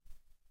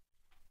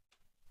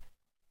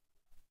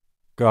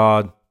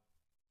God,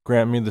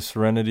 grant me the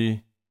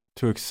serenity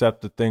to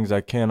accept the things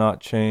I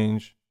cannot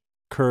change,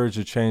 courage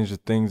to change the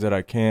things that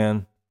I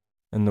can,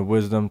 and the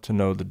wisdom to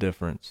know the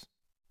difference.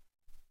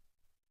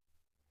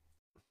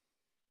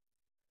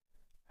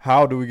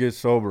 How do we get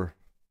sober?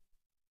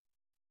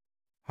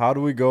 How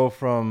do we go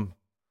from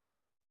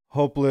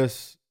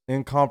hopeless,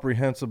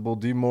 incomprehensible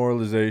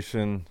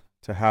demoralization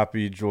to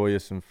happy,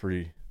 joyous, and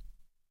free?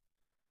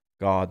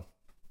 God.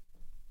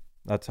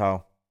 That's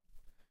how.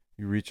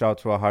 You reach out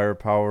to a higher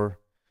power.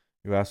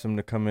 You ask him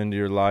to come into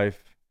your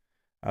life.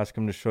 Ask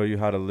him to show you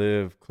how to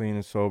live clean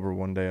and sober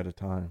one day at a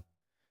time.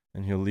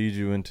 And he'll lead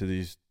you into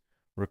these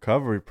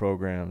recovery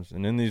programs.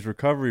 And in these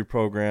recovery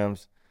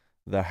programs,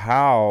 the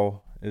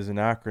how is an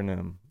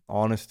acronym: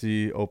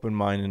 honesty,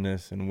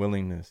 open-mindedness, and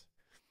willingness.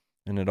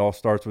 And it all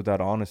starts with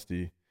that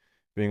honesty,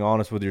 being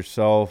honest with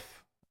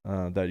yourself,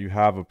 that you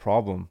have a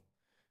problem,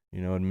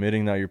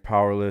 admitting that you're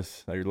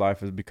powerless, that your life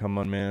has become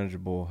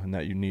unmanageable, and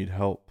that you need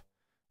help.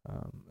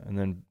 And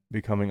then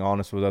becoming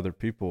honest with other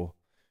people,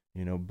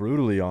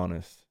 brutally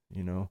honest.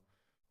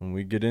 When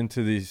we get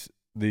into these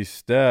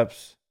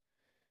steps,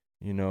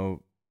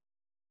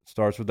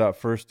 starts with that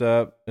first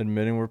step,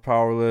 admitting we're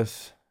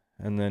powerless.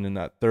 And then in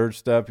that third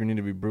step, you need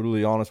to be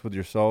brutally honest with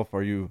yourself.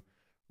 Are you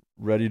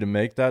ready to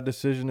make that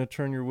decision to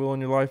turn your will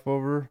and your life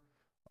over?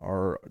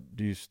 Or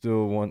do you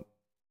still want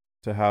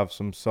to have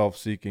some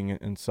self-seeking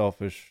and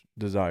selfish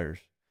desires?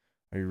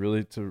 Are you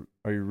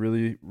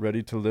really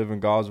ready to live in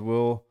God's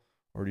will,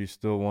 or do you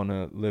still want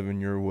to live in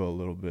your will a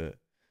little bit?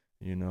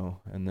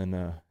 And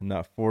then in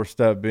that fourth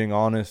step, being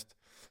honest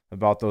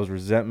about those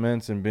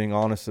resentments and being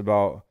honest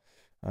about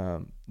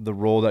the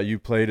role that you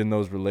played in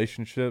those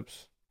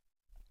relationships.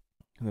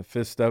 And the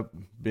fifth step,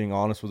 being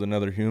honest with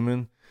another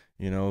human,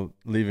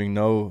 leaving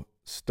no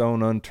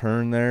stone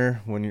unturned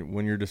there when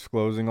you're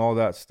disclosing all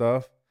that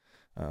stuff.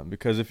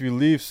 Because if you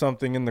leave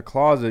something in the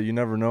closet, you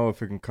never know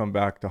if it can come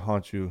back to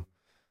haunt you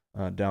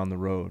down the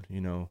road,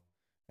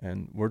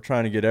 And we're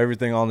trying to get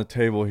everything on the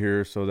table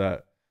here so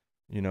that,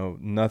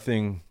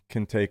 nothing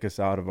can take us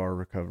out of our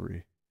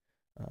recovery.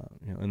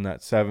 In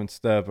that seventh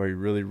step, are you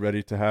really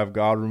ready to have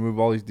God remove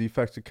all these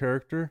defects of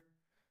character?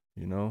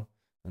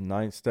 The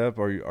ninth step,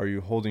 are you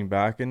holding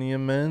back any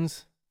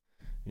amends?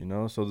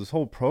 So this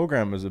whole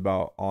program is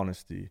about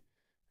honesty.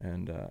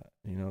 And,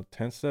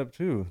 10th step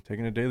too,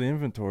 taking a daily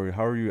inventory.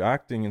 How are you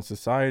acting in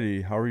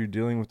society? How are you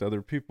dealing with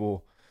other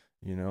people?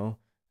 And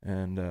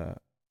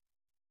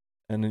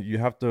you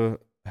have to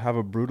have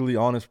a brutally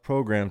honest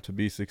program to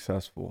be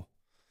successful.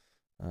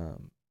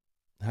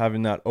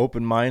 Having that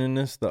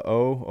open-mindedness, the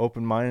O,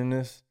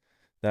 open-mindedness,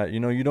 that,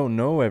 you don't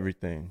know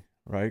everything,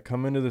 right?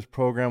 Come into this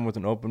program with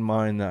an open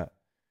mind that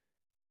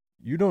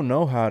you don't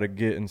know how to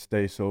get and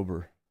stay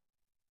sober,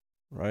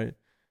 right?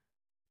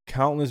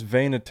 Countless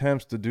vain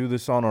attempts to do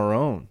this on our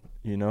own,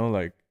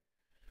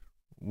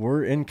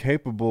 we're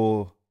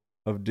incapable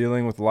of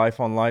dealing with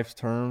life on life's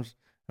terms,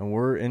 and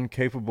we're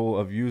incapable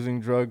of using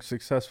drugs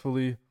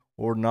successfully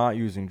or not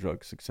using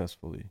drugs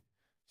successfully.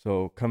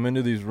 So come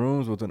into these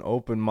rooms with an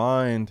open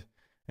mind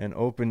and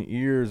open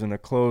ears and a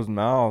closed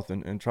mouth,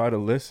 and try to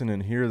listen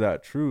and hear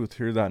that truth,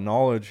 hear that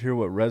knowledge, hear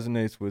what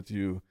resonates with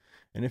you.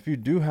 And if you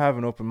do have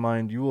an open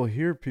mind, you will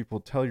hear people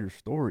tell your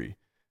story,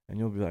 and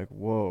you'll be like,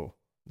 whoa,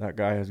 that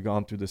guy has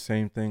gone through the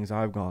same things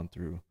I've gone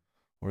through,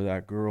 or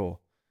that girl.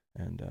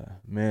 And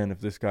man, if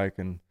this guy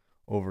can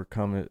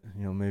overcome it,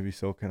 maybe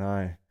so can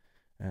I.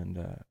 And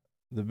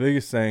the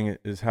biggest thing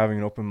is having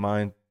an open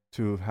mind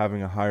to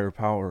having a higher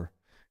power.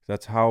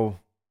 That's how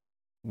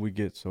we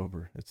get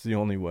sober. It's the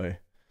only way.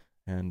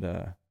 And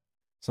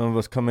some of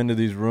us come into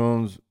these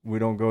rooms, we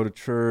don't go to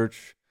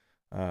church,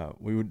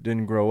 we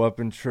didn't grow up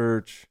in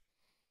church,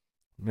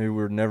 maybe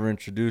we were never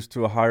introduced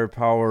to a higher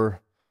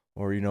power,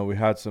 or we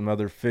had some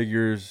other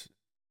figures,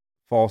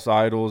 false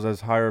idols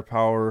as higher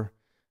power,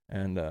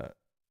 and it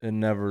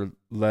never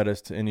led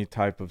us to any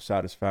type of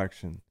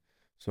satisfaction.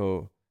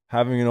 So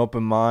having an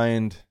open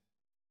mind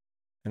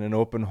and an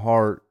open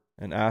heart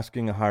and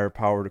asking a higher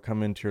power to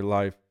come into your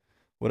life,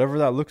 whatever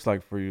that looks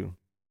like for you.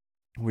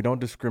 We don't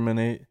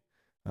discriminate.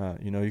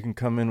 You can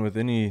come in with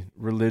any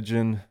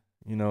religion,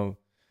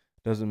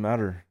 doesn't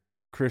matter.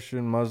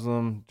 Christian,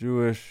 Muslim,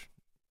 Jewish,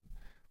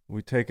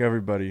 we take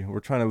everybody.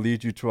 We're trying to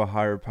lead you to a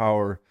higher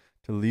power,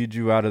 to lead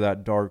you out of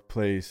that dark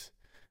place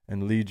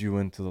and lead you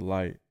into the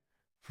light.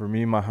 For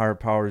me, my higher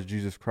power is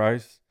Jesus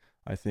Christ.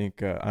 I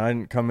think I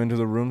didn't come into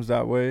the rooms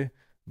that way,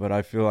 but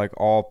I feel like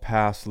all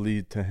paths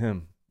lead to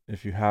him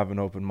if you have an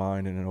open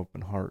mind and an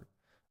open heart.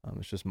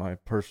 It's just my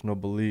personal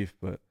belief,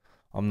 but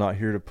I'm not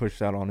here to push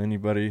that on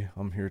anybody.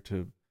 I'm here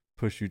to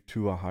push you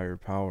to a higher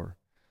power.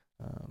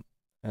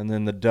 And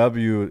then the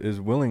W is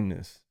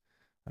willingness.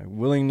 Like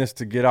willingness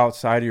to get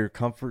outside of your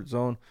comfort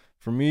zone.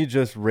 For me,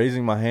 just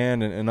raising my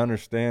hand and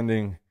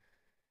understanding,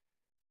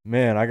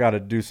 man, I got to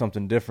do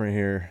something different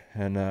here.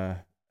 And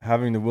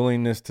having the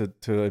willingness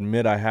to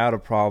admit I had a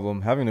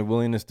problem, having the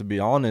willingness to be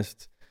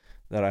honest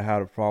that I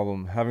had a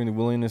problem, having the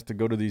willingness to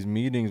go to these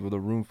meetings with a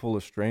room full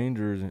of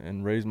strangers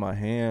and raise my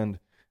hand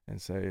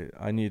and say,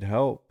 I need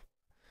help,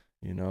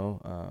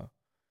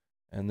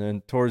 And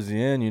then towards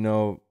the end,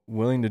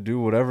 willing to do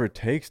whatever it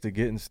takes to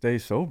get and stay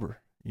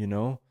sober,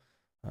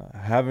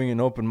 having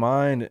an open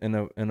mind and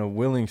a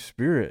willing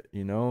spirit,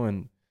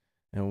 and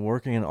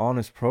working an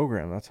honest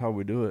program. That's how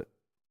we do it.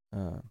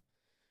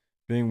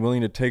 Being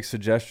willing to take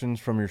suggestions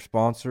from your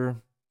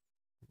sponsor,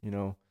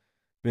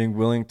 being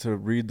willing to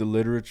read the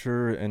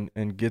literature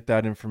and get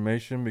that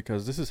information,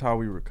 because this is how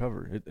we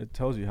recover. It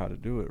tells you how to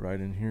do it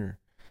right in here,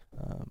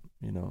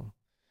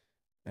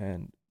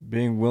 and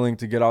being willing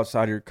to get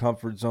outside of your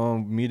comfort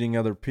zone, meeting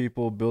other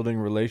people, building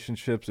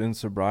relationships in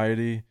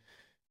sobriety,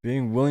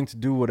 being willing to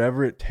do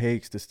whatever it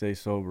takes to stay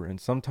sober.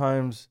 And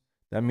sometimes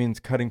that means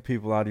cutting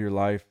people out of your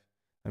life.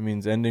 That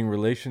means ending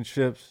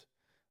relationships,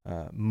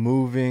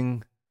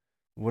 moving,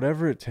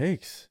 whatever it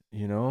takes,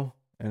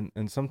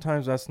 And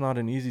sometimes that's not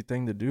an easy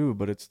thing to do,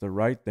 but it's the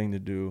right thing to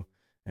do.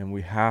 And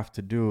we have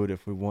to do it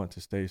if we want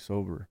to stay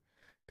sober.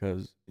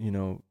 Because,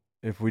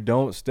 if we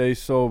don't stay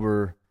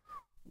sober,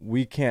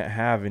 we can't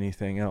have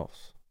anything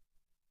else.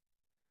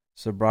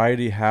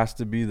 Sobriety has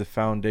to be the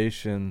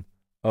foundation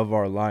of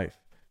our life.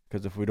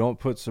 Because if we don't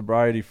put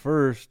sobriety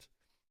first,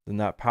 then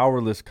that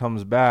powerless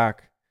comes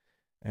back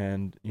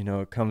and,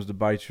 it comes to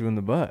bite you in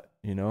the butt.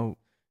 You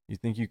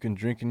think you can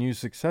drink and use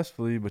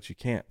successfully, but you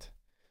can't.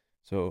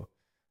 So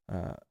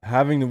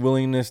having the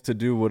willingness to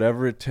do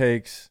whatever it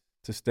takes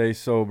to stay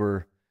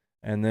sober,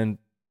 and then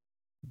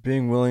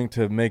being willing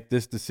to make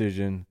this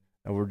decision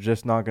that we're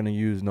just not going to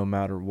use no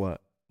matter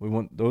what.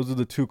 Those are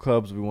the two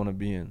clubs we want to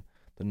be in.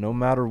 The no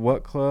matter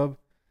what club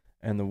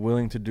and the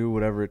willing to do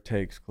whatever it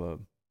takes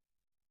club.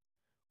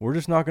 We're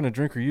just not going to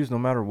drink or use no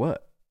matter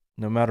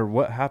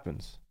what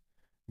happens.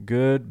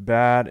 Good,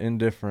 bad,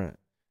 indifferent.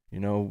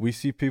 We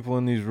see people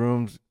in these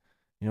rooms,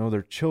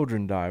 their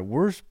children die.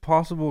 Worst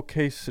possible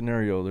case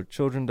scenario, their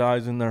children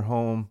dies in their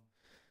home.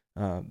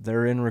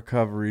 They're in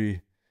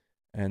recovery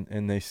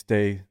and they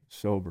stay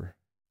sober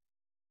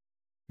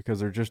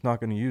because they're just not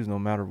going to use no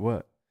matter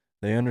what.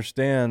 They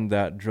understand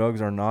that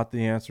drugs are not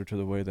the answer to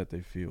the way that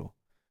they feel.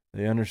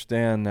 They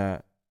understand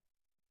that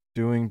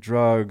doing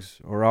drugs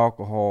or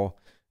alcohol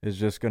is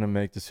just going to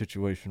make the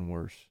situation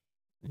worse,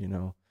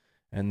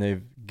 and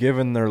they've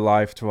given their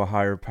life to a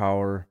higher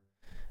power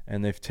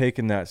and they've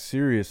taken that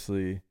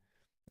seriously.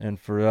 And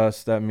for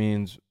us, that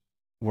means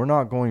we're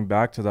not going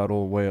back to that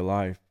old way of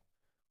life.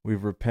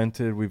 We've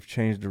repented, we've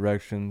changed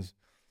directions,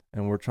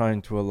 and we're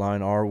trying to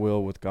align our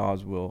will with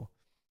God's will.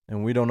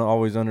 And we don't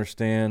always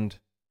understand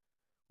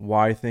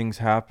why things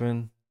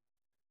happen,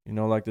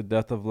 like the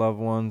death of loved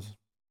ones.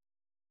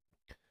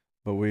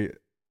 But we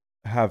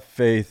have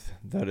faith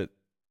that it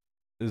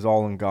is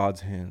all in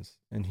God's hands,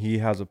 and He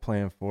has a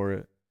plan for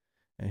it,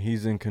 and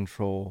He's in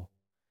control.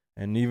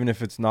 And even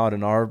if it's not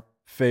in our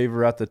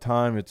favor at the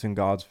time, it's in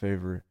God's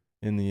favor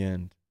in the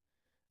end.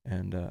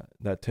 And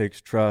that takes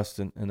trust,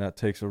 and that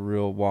takes a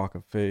real walk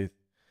of faith.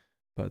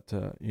 But,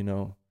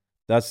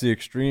 that's the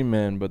extreme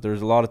end, but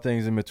there's a lot of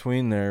things in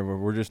between there where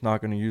we're just not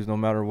going to use no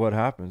matter what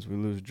happens. We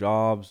lose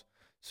jobs,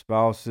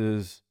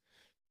 spouses,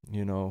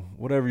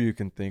 whatever you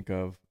can think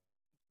of.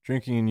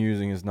 Drinking and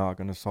using is not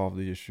going to solve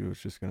the issue.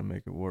 It's just going to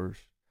make it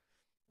worse.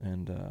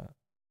 And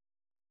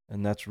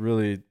that's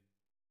really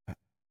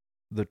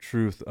the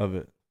truth of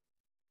it.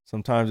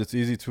 Sometimes it's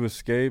easy to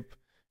escape.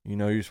 You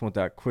just want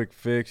that quick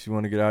fix. You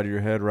want to get out of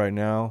your head right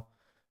now.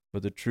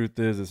 But the truth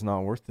is, it's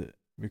not worth it,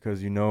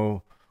 because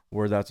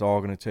where that's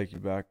all going to take you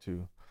back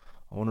to.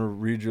 I want to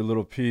read you a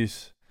little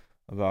piece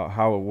about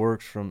how it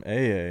works from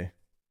AA.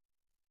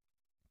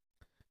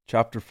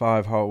 Chapter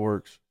 5, how it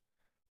works.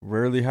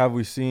 Rarely have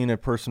we seen a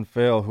person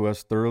fail who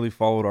has thoroughly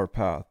followed our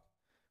path.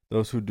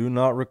 Those who do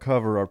not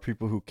recover are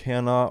people who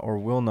cannot or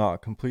will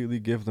not completely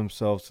give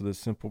themselves to this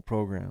simple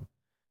program.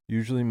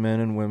 Usually men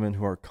and women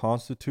who are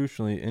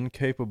constitutionally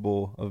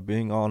incapable of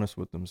being honest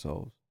with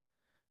themselves.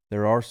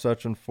 There are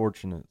such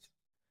unfortunates.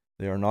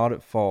 They are not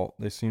at fault.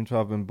 They seem to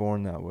have been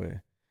born that way.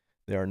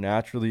 They are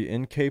naturally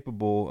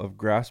incapable of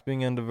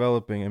grasping and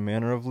developing a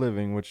manner of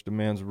living which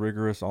demands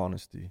rigorous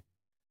honesty.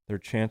 Their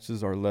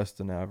chances are less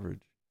than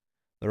average.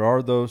 There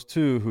are those,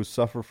 too, who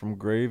suffer from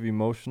grave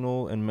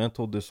emotional and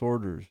mental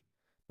disorders,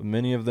 but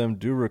many of them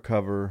do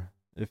recover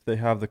if they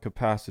have the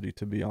capacity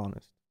to be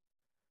honest.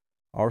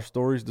 Our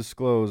stories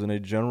disclose in a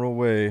general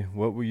way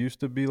what we used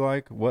to be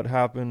like, what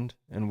happened,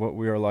 and what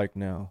we are like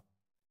now.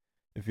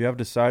 If you have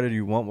decided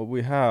you want what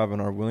we have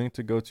and are willing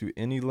to go to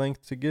any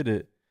length to get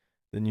it,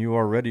 then you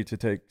are ready to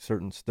take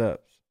certain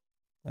steps.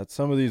 At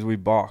some of these we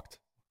balked.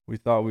 We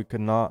thought we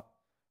could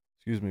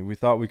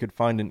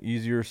find an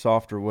easier,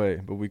 softer way,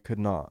 but we could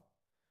not.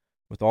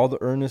 With all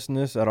the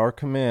earnestness at our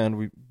command,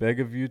 we beg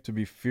of you to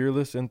be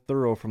fearless and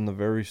thorough from the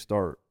very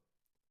start.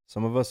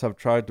 Some of us have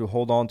tried to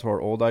hold on to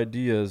our old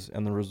ideas,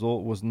 and the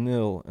result was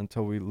nil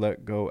until we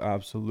let go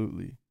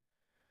absolutely.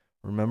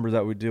 Remember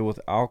that we deal with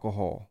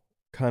alcohol,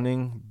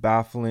 cunning,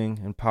 baffling,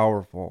 and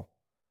powerful.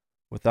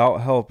 Without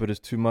help, it is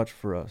too much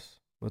for us.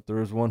 But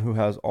there is one who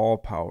has all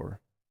power.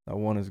 That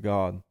one is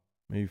God.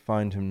 May you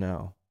find him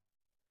now.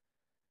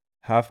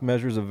 Half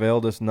measures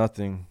availed us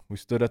nothing. We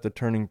stood at the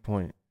turning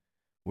point.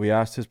 We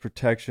asked his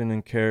protection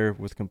and care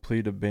with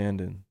complete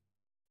abandon.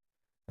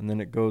 And then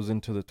it goes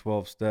into the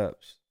 12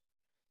 steps.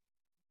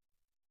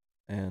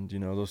 And, you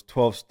know, those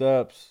 12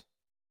 steps,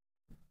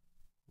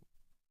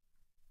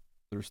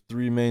 there's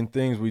 3 main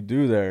things we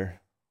do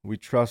there. We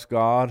trust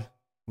God,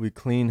 we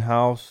clean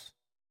house,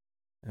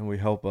 and we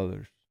help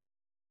others.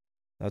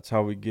 That's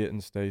how we get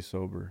and stay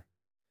sober.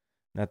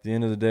 And at the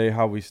end of the day,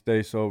 how we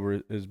stay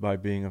sober is by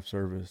being of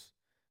service.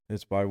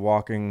 It's by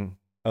walking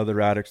other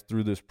addicts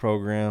through this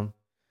program.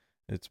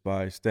 It's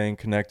by staying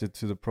connected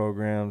to the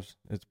programs.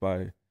 It's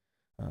by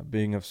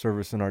being of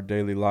service in our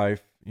daily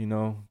life, you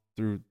know,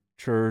 through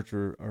church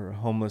or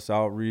homeless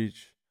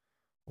outreach,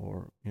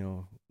 or, you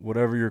know,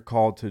 whatever you're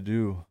called to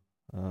do.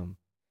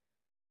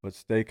 But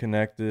stay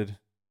connected,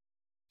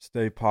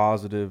 stay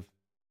positive,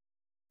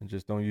 and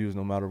just don't use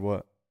no matter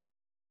what.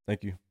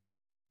 Thank you.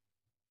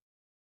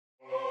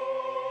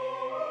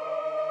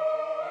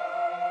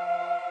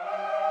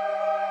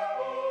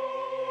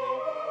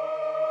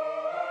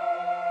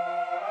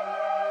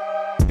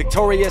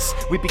 Victorious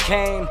we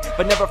became,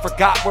 but never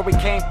forgot where we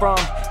came from.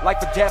 Life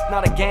or death,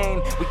 not a game.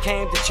 We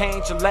came to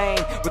change the lane.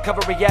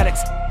 Recovery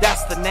addicts,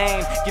 that's the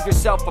name. Give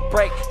yourself a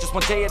break, just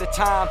one day at a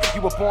time.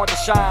 You were born to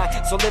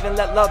shine, so live and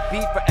let love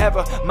be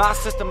forever. My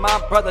sister,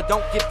 my brother,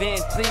 don't give in.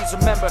 Please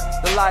remember,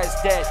 the lie is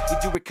dead. We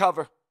do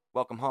recover.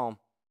 Welcome home.